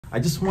I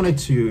just wanted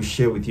to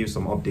share with you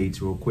some updates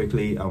real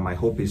quickly. My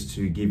hope is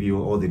to give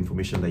you all the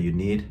information that you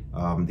need.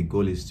 The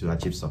goal is to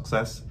achieve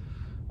success.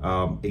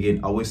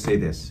 Again, I always say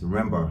this,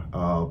 remember,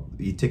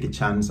 you take a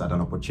chance at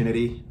an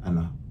opportunity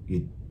and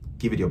you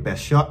give it your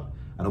best shot,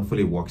 and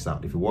hopefully it works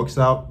out. If it works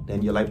out,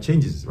 then your life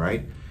changes,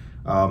 right?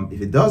 If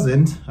it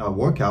doesn't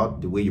work out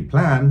the way you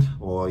planned,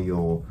 or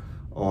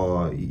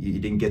you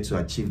didn't get to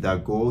achieve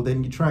that goal,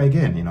 then you try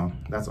again. You know,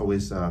 that's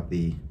always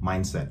the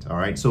mindset. All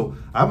right, so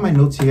I have my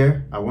notes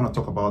here. I want to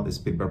talk about the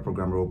Speedbird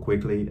program real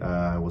quickly.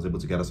 I was able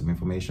to gather some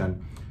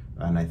information,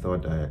 and I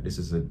thought this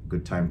is a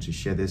good time to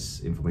share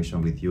this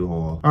information with you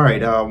all. All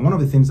right, one of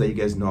the things that you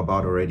guys know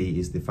about already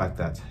is the fact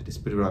that the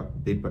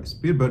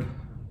Speedbird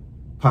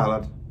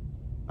Pilot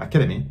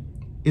Academy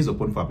is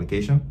open for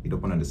application. It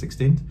opened on the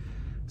 16th.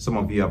 Some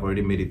of you have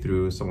already made it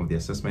through some of the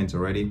assessments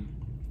already,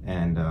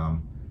 and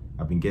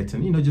I've been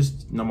getting, you know,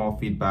 just normal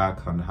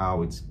feedback on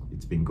how it's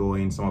been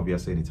going. Some of you are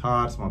saying it's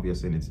hard, some of you are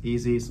saying it's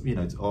easy. So, you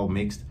know, it's all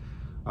mixed.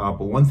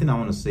 But one thing I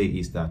want to say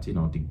is that, you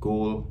know, the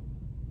goal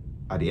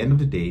at the end of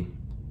the day,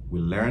 we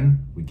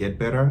learn, we get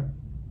better,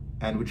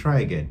 and we try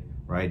again,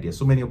 right? There's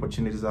so many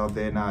opportunities out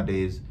there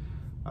nowadays.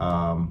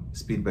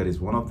 Speedbird is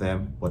one of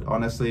them. But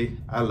honestly,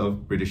 I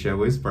love British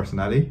Airways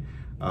personally.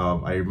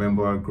 I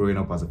remember growing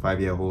up as a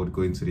 5-year-old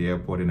going to the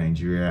airport in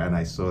Nigeria, and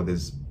I saw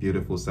this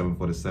beautiful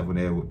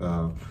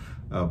 747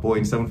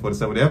 Boeing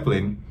 747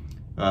 airplane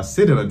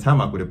sitting on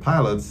tarmac with the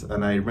pilots.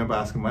 And I remember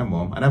asking my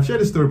mom, and I've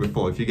shared this story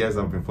before if you guys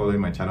have been following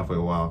my channel for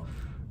a while,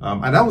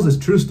 and that was a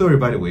true story,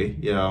 by the way.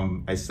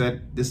 I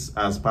said this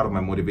as part of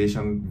my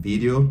motivation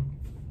video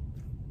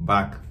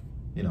back,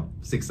 you know,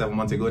 6-7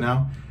 months ago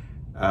now,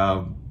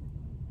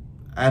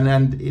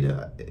 and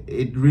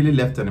it really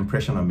left an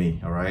impression on me.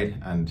 All right,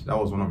 and that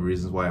was one of the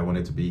reasons why I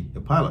wanted to be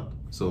a pilot.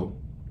 So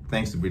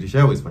thanks to British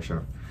Airways for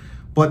sure.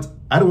 But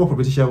I don't work for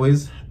British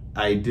Airways.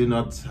 I do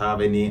not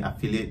have any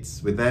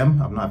affiliates with them.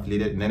 I'm not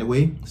affiliated in any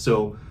way.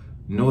 So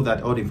know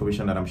that all the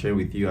information that I'm sharing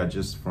with you are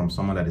just from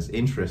someone that is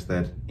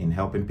interested in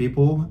helping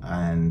people,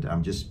 and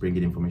I'm just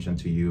bringing information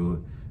to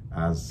you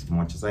as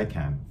much as I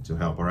can to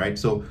help. All right,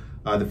 so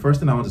the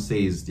first thing I want to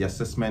say is the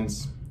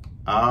assessments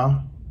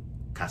are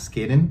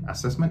cascading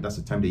assessment. That's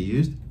the term they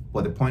used,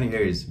 but the point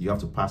here is you have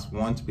to pass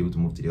one to be able to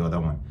move to the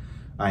other one.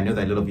 I know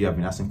that a lot of you have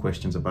been asking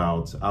questions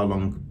about how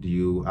long do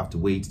you have to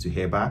wait to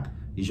hear back.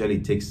 Usually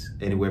it takes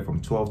anywhere from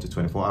 12 to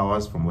 24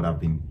 hours from what I've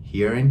been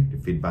hearing, the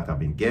feedback I've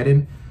been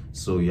getting.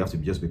 So you have to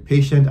just be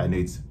patient. I know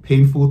it's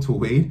painful to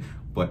wait,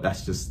 but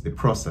that's just the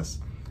process.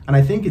 And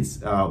I think it's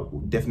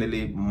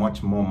definitely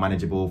much more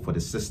manageable for the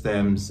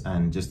systems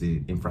and just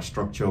the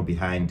infrastructure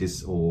behind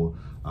this whole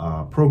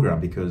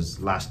program, because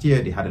last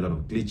year they had a lot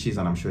of glitches,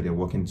 and I'm sure they're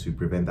working to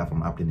prevent that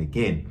from happening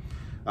again.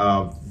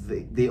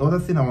 The other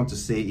thing I want to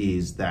say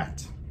is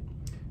that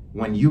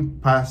when you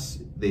pass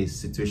the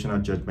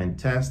situational judgment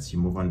test, you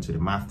move on to the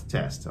math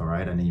test, all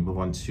right? And then you move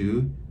on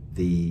to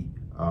the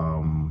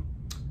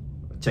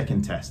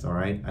check-in test, all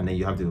right? And then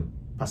you have the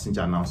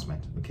passenger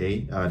announcement, okay?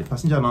 The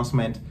passenger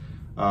announcement,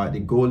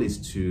 the goal is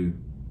to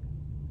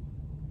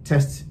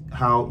test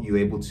how you're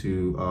able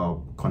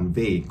to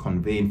convey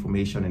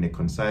information in a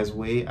concise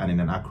way and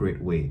in an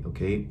accurate way,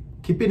 okay?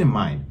 Keeping in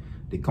mind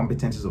the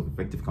competencies of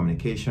effective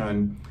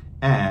communication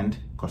and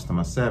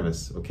customer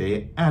service,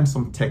 okay? And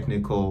some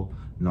technical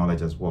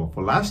knowledge as well.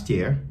 For last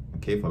year,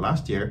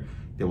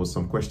 there was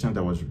some question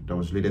that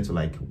was related to,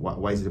 like,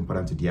 why is it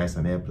important to de-ice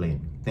an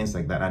airplane, things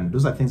like that. And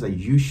those are things that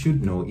you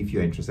should know if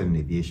you're interested in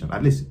aviation.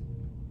 At least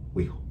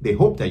they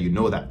hope that you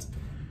know that,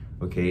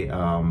 okay?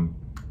 And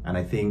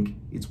I think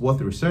it's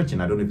worth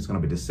researching. I don't know if it's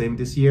going to be the same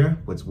this year,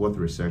 but it's worth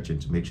researching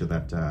to make sure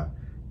that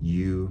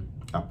you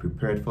are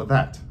prepared for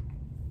that.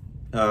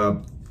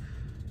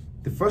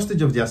 The first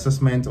stage of the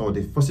assessment, or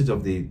the first stage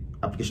of the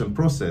application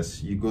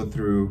process, you go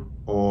through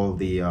all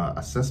the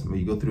assessment,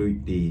 you go through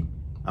the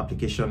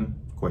application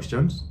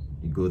questions,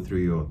 you go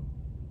through your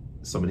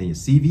submitting your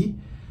CV.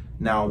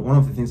 Now, one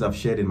of the things I've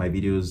shared in my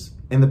videos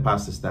in the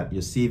past is that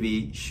your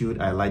CV should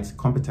highlight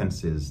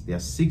competencies. There are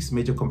 6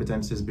 major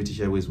competencies British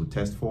Airways will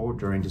test for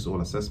during this whole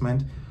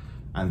assessment,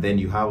 and then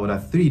you have other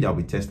 3 that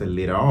will be tested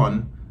later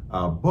on,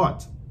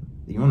 but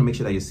you want to make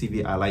sure that your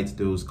CV highlights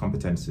those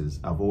competencies.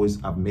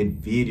 I've made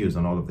videos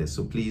on all of this,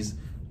 so please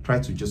try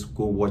to just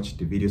go watch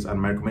the videos.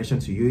 And my recommendation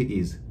to you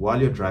is,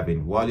 while you're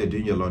driving, while you're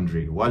doing your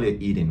laundry, while you're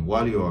eating,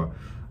 while you're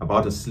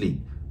about to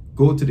sleep,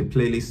 go to the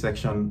playlist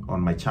section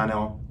on my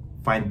channel,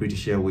 find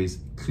British Airways,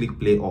 click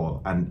play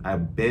all, and I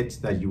bet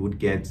that you would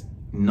get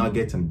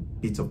nuggets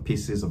and bits of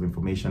pieces of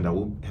information that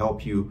will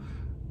help you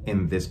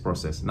in this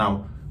process.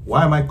 Now,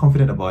 why am I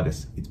confident about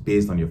this? It's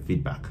based on your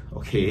feedback,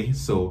 okay?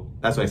 So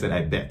that's why I said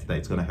I bet that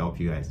it's gonna help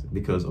you guys,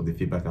 because of the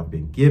feedback I've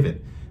been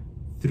given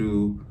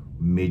through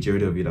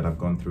majority of you that have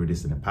gone through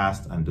this in the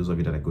past, and those of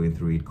you that are going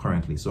through it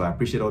currently. So I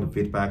appreciate all the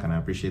feedback, and I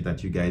appreciate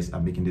that you guys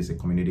are making this a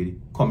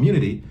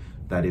community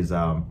that is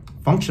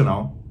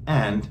functional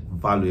and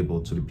valuable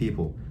to the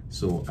people.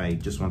 So I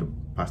just want to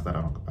pass that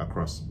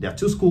across. There are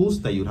 2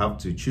 schools that you have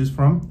to choose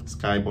from,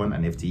 Skyborn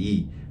and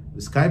FTE.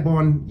 With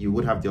Skyborne, you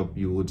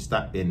would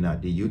start in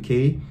the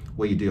UK,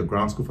 where you do your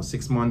ground school for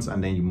 6 months,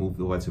 and then you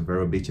move over to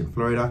Vero Beach in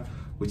Florida,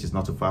 which is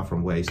not too far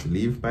from where I used to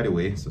live, by the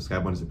way. So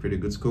Skyborne is a pretty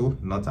good school,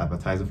 not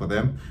advertising for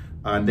them.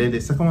 And then the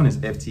second one is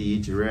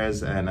FTE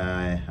Jerez, and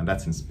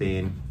that's in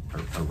Spain,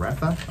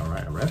 Arreta, all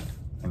right, Arreta,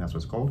 I think that's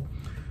what it's called.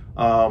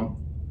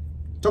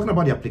 Talking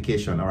about the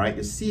application, all right,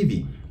 your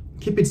CV.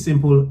 Keep it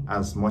simple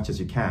as much as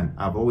you can.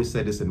 I've always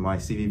said this in my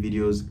CV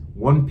videos.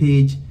 1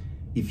 page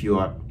if you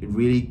are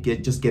really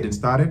just getting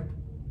started.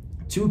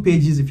 2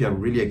 pages if you are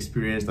really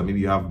experienced, or maybe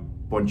you have a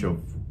bunch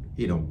of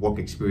work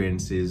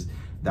experiences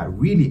that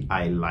really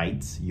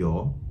highlight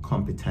your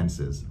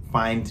competences.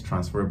 Find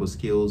transferable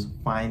skills,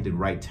 find the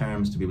right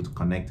terms to be able to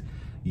connect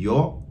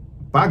your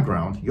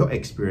background, your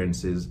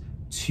experiences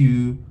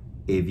to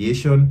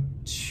aviation,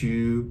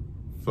 to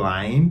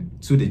flying,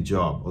 to the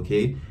job,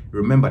 okay?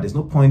 Remember, there's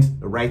no point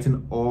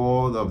writing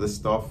all of this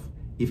stuff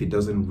if it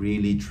doesn't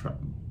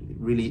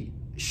really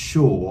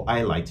show or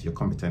highlight your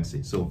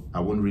competency. So I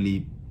won't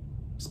really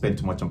spend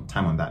too much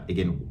time on that.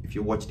 Again, if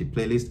you watch the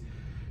playlist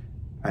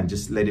and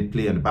just let it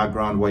play in the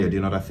background while you're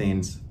doing other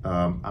things,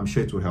 I'm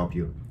sure it will help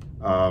you.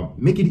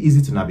 Make it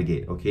easy to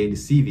navigate, okay, the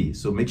CV.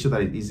 So make sure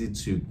that it's easy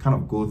to kind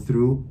of go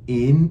through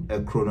in a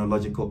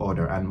chronological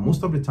order, and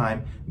most of the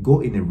time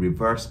go in a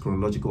reverse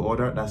chronological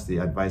order. That's the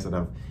advice that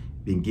I've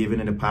been given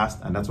in the past,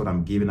 and that's what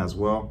I'm giving as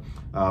well.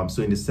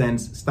 So in the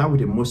sense, start with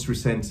the most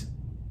recent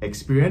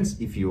experience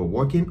if you're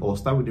working, or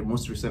start with the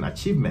most recent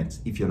achievements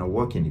if you're not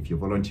working, if you're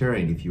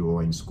volunteering, if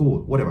you're in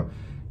school, whatever.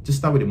 Just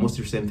start with the most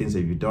recent things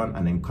that you've done,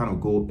 and then kind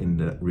of go in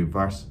the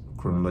reverse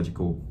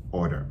chronological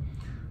order.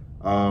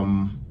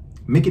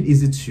 Make it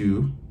easy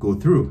to go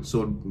through.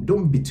 So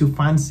don't be too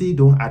fancy,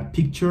 don't add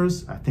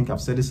pictures. I think I've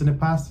said this in the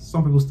past.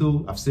 Some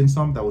people I've seen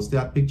some that will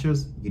still add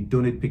pictures. You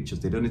don't need pictures.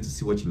 They don't need to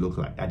see what you look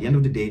like. At the end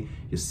of the day,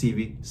 your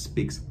CV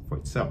speaks for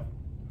itself.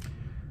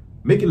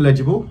 Make it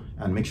legible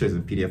and make sure it's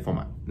in PDF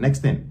format. Next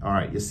thing, all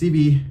right, your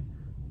CV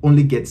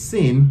only gets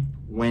seen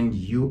when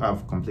you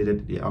have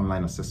completed the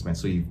online assessment.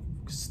 So you've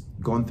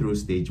gone through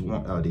stage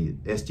 1, the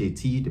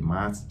SJT, the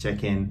maths,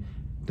 check-in,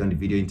 done the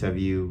video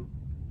interview.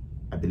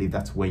 I believe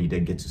that's where you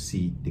then get to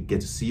see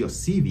your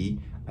CV,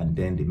 and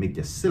then they make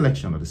their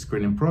selection or the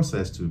screening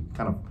process to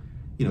kind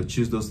of,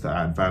 choose those that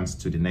are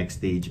advanced to the next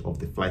stage of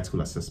the flight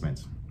school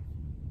assessment.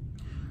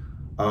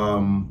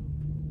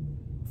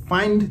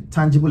 Find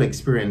tangible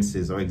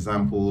experiences or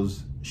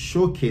examples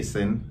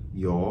showcasing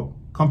your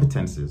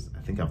competences.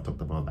 I think I've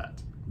talked about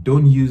that.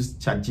 Don't use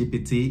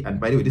ChatGPT.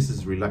 And by the way, this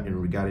is in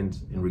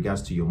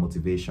regards to your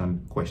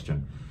motivation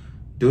question.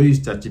 Don't use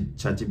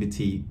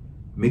ChatGPT.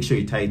 Make sure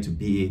you tie it to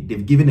BA.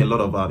 They've given a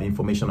lot of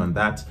information on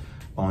that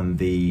on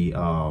the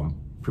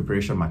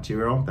preparation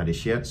material that they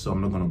shared, so I'm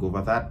not going to go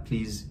over that.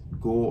 Please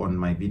go on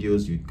my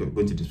videos. You go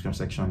into the description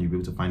section, you'll be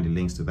able to find the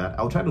links to that.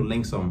 I'll try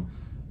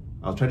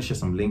to share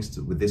some links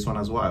with this one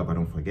as well, but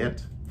don't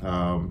forget.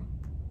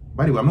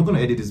 By the way, I'm not going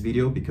to edit this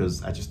video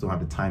because I just don't have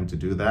the time to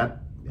do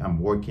that. I'm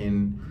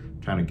working,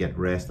 trying to get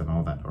rest and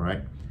all that, all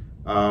right?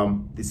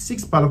 The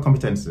 6 pilot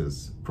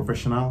competences,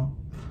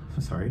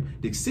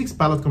 the 6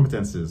 pilot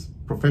competences: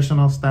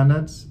 professional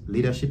standards,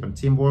 leadership and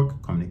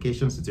teamwork,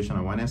 communication, situational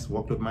awareness,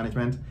 workload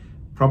management,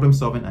 problem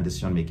solving, and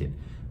decision making.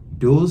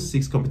 Those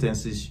 6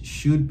 competencies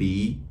should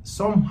be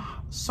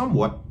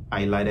somewhat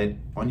highlighted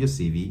on your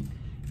CV,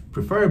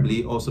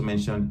 preferably also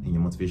mentioned in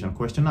your motivation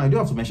question. Now, you don't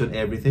have to mention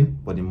everything,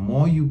 but the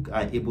more you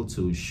are able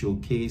to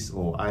showcase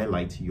or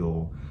highlight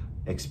your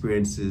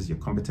experiences, your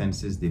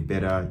competencies, the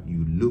better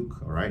you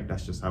look, all right?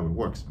 That's just how it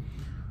works.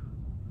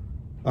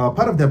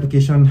 Part of the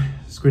application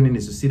screening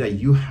is to see that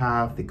you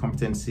have the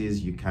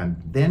competencies you can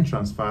then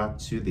transfer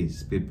to the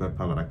Speedbird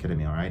Pilot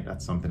Academy, all right?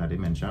 That's something I did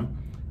mention.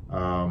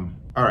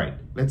 All right,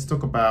 let's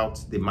talk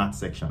about the math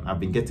section. I've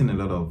been getting a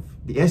lot of,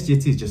 the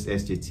SJT is just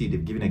SJT.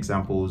 They've given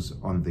examples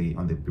on the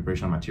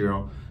preparation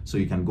material, so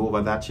you can go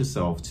over that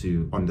yourself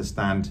to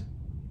understand,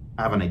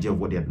 have an idea of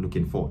what they're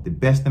looking for. The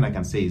best thing I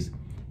can say is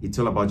it's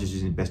all about just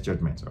using best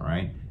judgment, all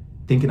right?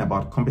 Thinking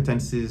about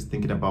competencies,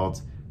 thinking about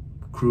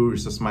crew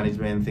resource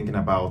management, thinking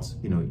about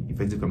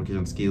effective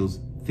communication skills,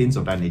 things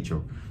of that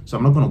nature. So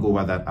I'm not going to go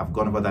over that. I've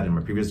gone over that in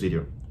my previous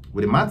video.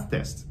 With the math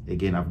test,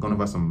 again, I've gone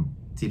over some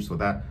tips for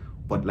that,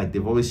 but like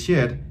they've always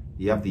shared,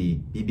 you have the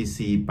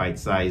BBC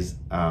bite-size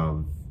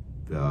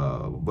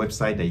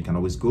website that you can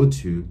always go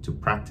to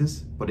practice.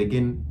 But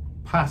again,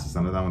 PASS is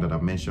another one that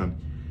I've mentioned,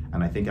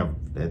 and I think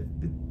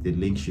the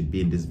link should be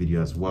in this video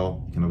as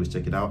well. You can always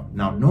check it out.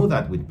 Now, know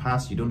that with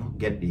PASS, you don't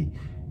get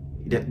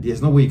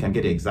there's no way you can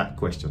get the exact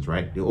questions,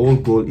 right? The whole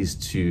goal is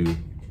to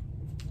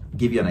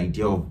give you an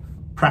idea of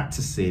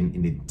practicing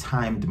in a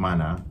timed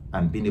manner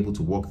and being able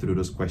to walk through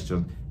those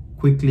questions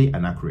quickly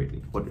and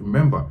accurately. But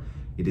remember,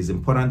 it is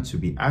important to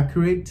be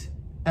accurate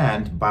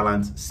and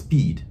balance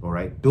speed, all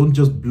right? Don't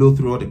just blow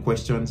through all the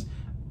questions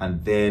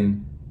and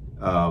then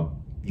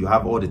you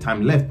have all the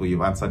time left, but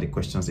you've answered the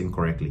questions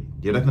incorrectly.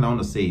 The other thing I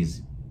want to say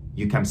is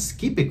you can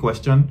skip a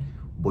question,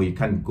 but you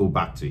can't go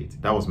back to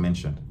it. That was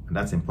mentioned, and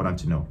that's important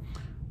to know.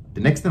 The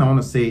next thing I want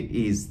to say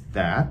is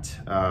that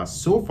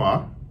so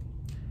far,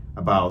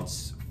 about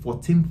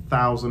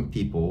 14,000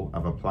 people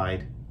have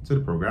applied to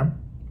the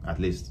program, at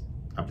least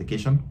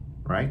application,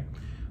 right?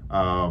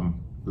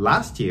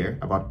 Last year,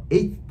 about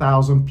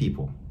 8,000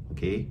 people,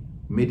 okay,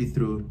 made it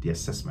through the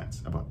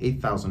assessments. About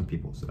 8,000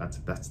 people, so that's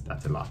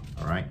a lot.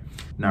 All right.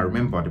 Now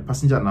remember the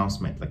passenger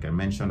announcement, like I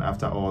mentioned,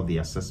 after all the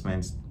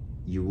assessments,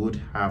 you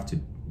would have to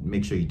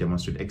make sure you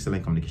demonstrate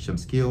excellent communication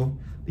skill,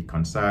 be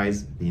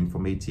concise, be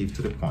informative,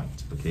 to the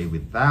point, okay,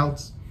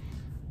 without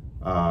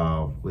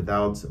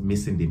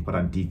missing the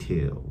important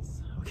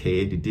details.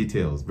 Okay, the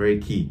details, very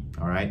key.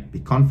 All right,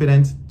 be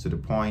confident, to the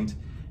point,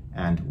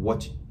 and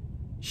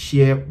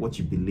share what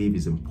you believe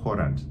is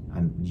important.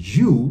 And if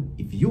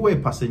you were a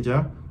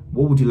passenger,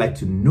 what would you like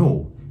to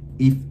know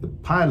if the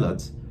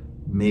pilot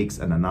makes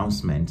an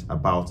announcement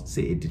about,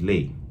 say, a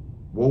delay?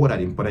 What are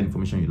the important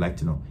information you'd like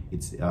to know?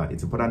 It's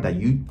important that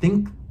you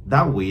think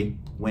that way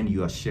when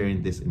you are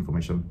sharing this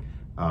information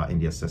in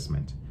the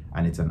assessment.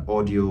 And it's an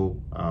audio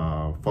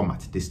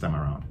format this time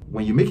around.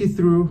 When you make it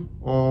through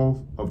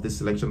all of the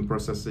selection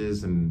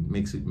processes and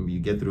you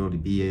get through all the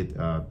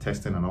BA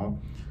testing and all,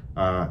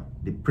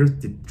 the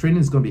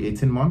training is going to be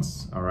 18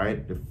 months. All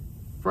right, the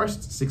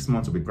first 6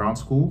 months will be ground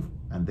school,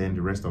 and then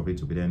the rest of it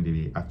will be then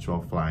the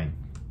actual flying.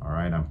 All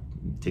right, I'm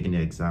taking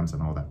the exams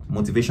and all that.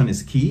 Motivation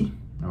is key.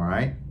 All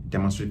right,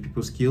 demonstrate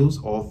people skills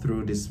all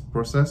through this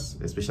process,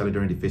 especially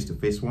during the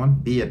face-to-face one.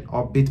 Be an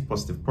upbeat,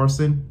 positive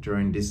person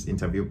during this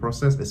interview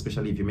process,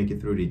 especially if you make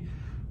it through the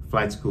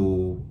flight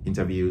school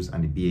interviews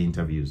and the BA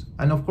interviews.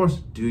 And of course,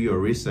 do your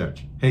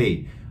research.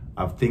 Hey,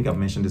 I think I've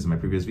mentioned this in my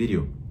previous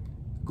video.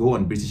 Go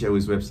on British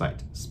Airways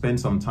website, spend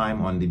some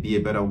time on the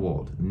BA Better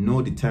World,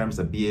 know the terms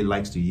that BA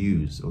likes to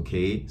use,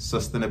 okay?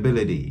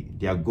 Sustainability,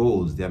 their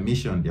goals, their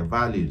mission, their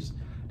values,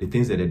 the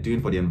things that they're doing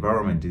for the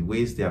environment, the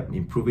ways they are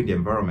improving the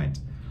environment,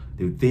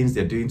 the things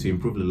they're doing to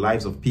improve the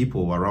lives of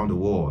people around the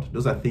world.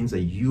 Those are things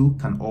that you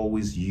can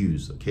always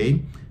use,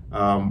 okay?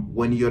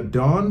 When you're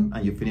done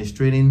and you finish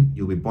training,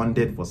 you'll be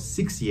bonded for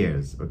 6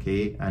 years,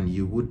 okay? And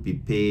you would be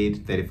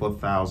paid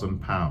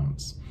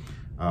 £34,000.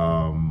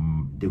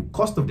 The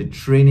cost of the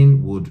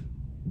training would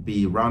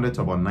be rounded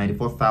to about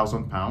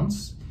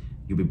 £94,000.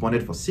 You'll be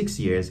bonded for 6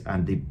 years,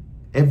 and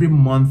every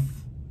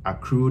month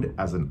accrued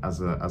as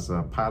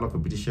a pilot for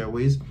British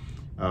Airways,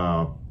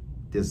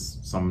 there's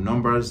some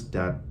numbers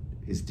that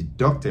is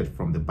deducted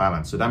from the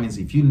balance. So that means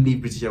if you leave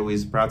British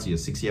Airways prior to your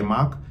 6-year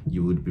mark,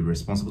 you would be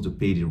responsible to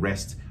pay the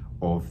rest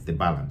of the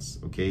balance.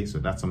 Okay, so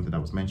that's something that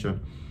was mentioned.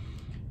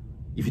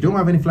 If you don't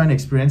have any flying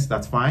experience,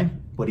 that's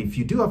fine. But if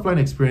you do have flying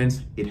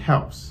experience, it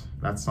helps.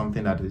 That's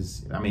something that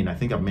is, I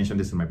think I've mentioned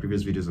this in my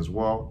previous videos as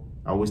well.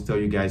 I always tell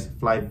you guys,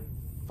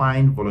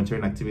 find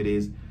volunteering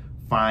activities,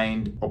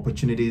 find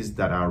opportunities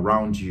that are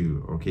around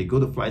you. Okay, go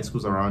to flight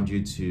schools around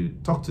you to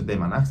talk to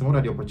them and ask them what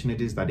are the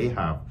opportunities that they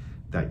have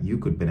that you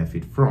could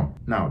benefit from.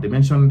 Now, they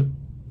mentioned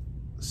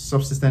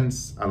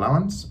subsistence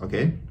allowance,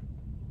 okay?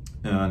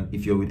 And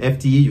if you're with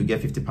FTE, you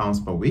get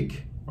 £50 per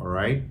week, all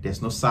right?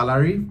 There's no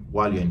salary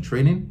while you're in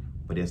training,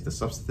 but there's the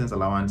subsistence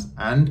allowance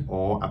and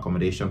or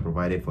accommodation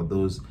provided for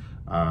those,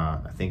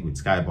 I think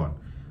with Skyborn.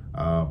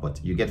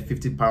 But you get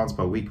 £50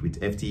 per week with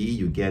FTE,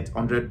 you get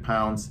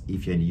 £100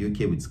 if you're in the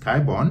UK with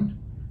Skyborn,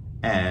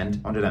 and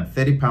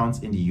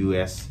 £130 in the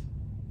US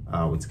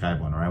with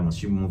Skyborn, all right?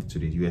 Once you move to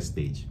the US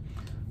stage.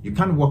 You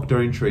can't work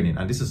during training,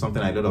 and this is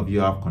something a lot of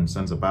you have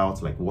concerns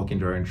about, like working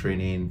during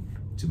training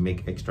to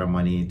make extra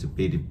money to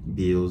pay the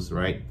bills,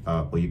 right?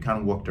 But you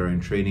can't work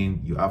during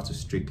training. You have to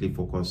strictly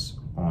focus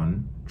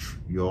on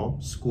your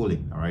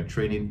schooling, all right?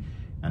 Training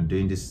and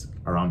doing this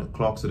around the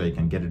clock so that you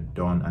can get it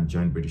done and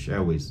join British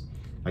Airways.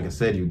 Like I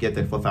said, you get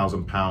that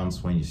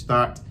 £4,000 when you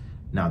start.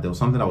 Now, there was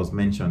something that was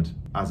mentioned.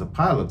 As a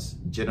pilot,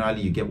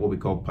 generally you get what we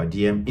call per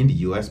diem in the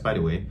US, by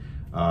the way.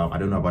 I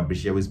don't know about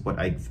British Airways, but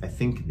I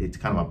think it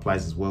kind of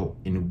applies as well,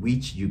 in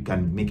which you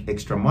can make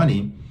extra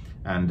money.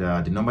 And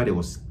the number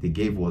they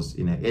gave was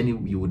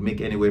you would make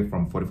anywhere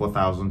from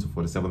 £44,000 to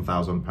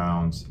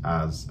 £47,000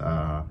 as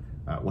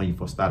when you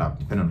first start out,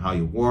 depending on how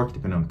you work,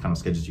 depending on the kind of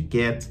schedules you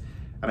get.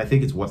 And I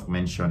think it's worth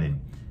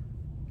mentioning.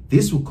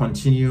 This will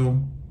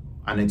continue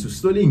and it will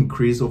slowly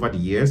increase over the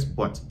years,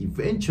 but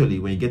eventually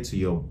when you get to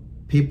your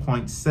pay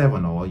point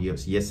 7 or your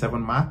year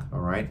 7 mark, all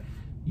right,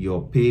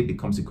 your pay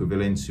becomes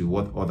equivalent to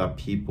what other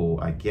people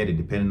are getting,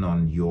 depending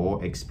on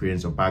your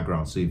experience or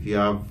background. So if you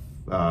have,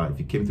 if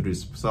you came through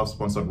this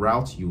self-sponsored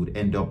route, you would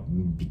end up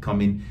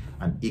becoming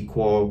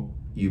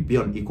you'd be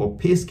on equal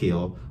pay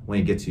scale when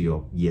you get to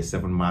your year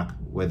 7 mark,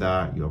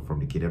 whether you're from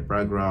the cadet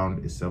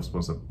background, a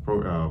self-sponsored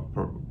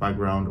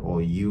background,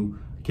 or you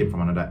came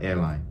from another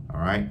airline. All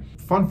right.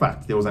 Fun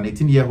fact: there was an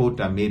 18-year-old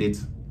that made it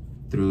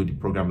through the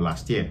program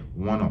last year.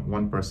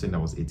 One person that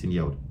was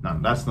 18-year-old. Now,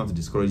 that's not to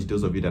discourage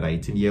those of you that are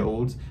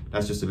 18-year-olds.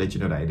 That's just to let you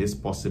know that it is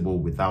possible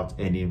without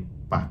any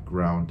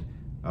background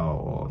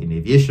or in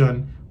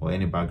aviation or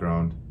any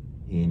background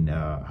in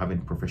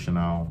having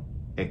professional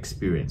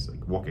experience,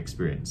 like work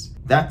experience.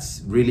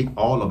 That's really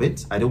all of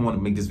it. I don't want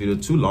to make this video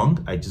too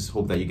long. I just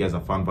hope that you guys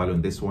have found value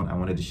in this one. I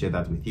wanted to share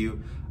that with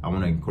you. I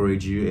want to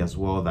encourage you as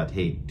well that,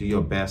 hey, do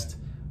your best.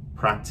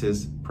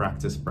 practice,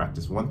 practice,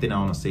 practice. One thing I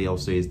want to say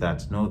also is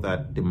that know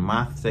that the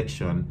math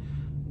section,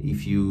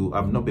 if you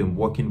have not been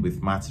working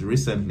with maths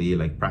recently,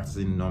 like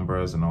practicing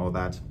numbers and all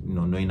that,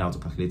 knowing how to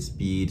calculate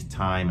speed,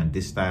 time and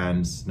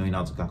distance, knowing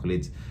how to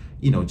calculate,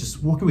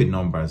 just working with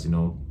numbers,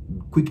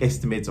 quick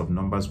estimates of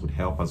numbers would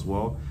help as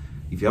well.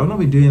 If you have not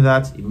been doing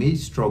that, it may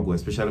struggle,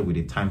 especially with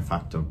the time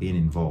factor being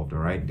involved, all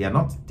right? They are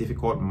not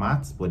difficult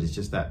maths, but it's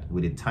just that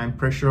with the time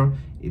pressure,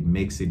 it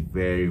makes it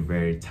very,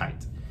 very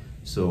tight.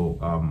 So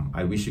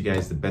I wish you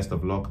guys the best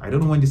of luck. I don't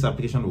know when this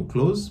application will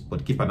close,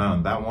 but keep an eye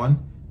on that one.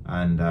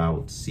 And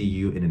I'll see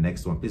you in the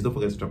next one. Please don't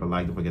forget to drop a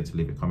like, don't forget to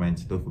leave a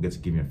comment, don't forget to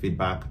give me your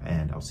feedback,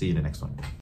 and I'll see you in the next one.